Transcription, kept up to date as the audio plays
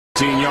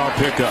15-yard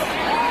pickup.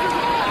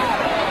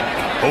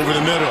 Over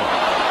the middle.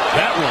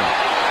 That one.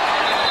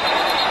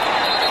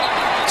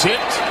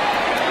 Tipped.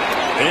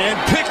 And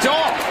picked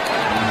off.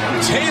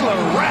 Taylor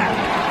Rapp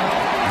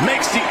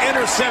makes the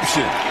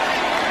interception.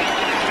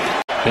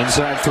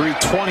 Inside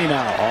 3:20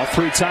 now. All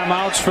 3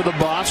 timeouts for the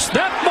Buffs.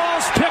 That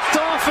ball's picked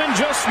off and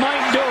just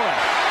might do it.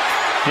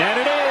 And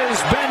it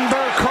is Ben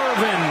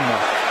Burr-Kirven.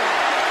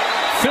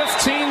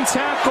 15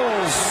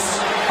 tackles,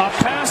 a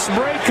pass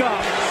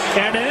breakup,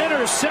 and an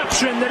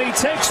interception that he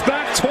takes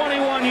back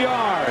 21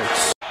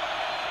 yards.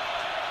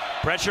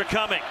 Pressure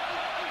coming.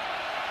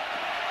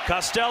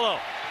 Costello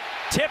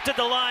tipped at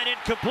the line,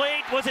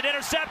 incomplete. Was it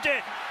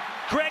intercepted?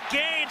 Greg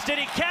Gaines, did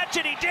he catch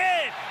it? He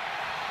did.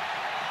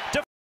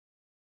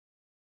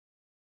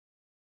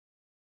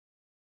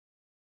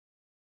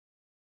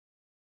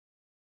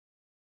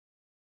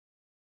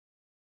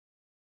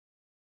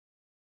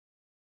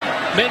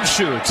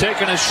 Minshew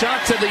taking a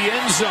shot to the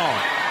end zone.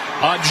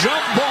 A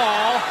jump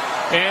ball,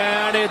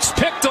 and it's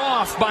picked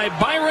off by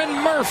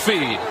Byron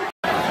Murphy.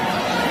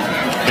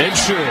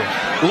 Minshew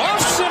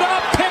lofts it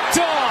up, picked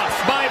off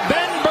by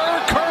Ben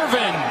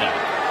Burr-Kirven.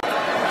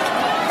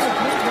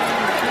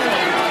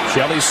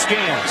 Shelley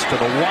scans to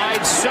the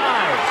wide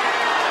side.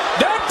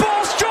 That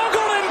ball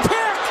struggled and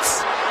picked,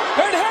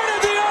 and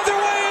headed the other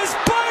way is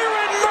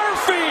Byron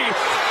Murphy.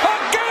 A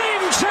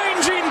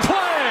game-changing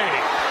play.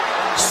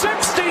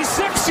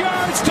 66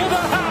 yards to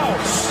the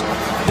house.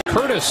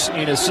 Curtis,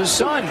 Enos'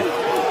 son.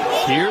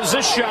 Here's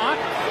a shot.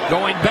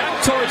 Going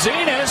back towards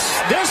Enos.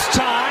 This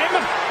time,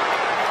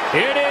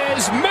 it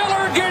is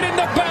Miller getting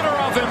the better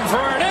of him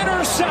for an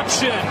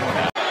interception.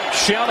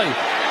 Shelley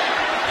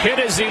hit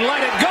as he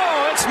let it go.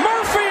 It's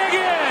Murphy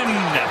again.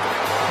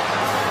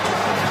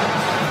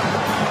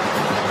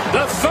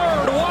 The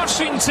third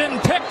Washington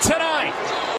pick tonight.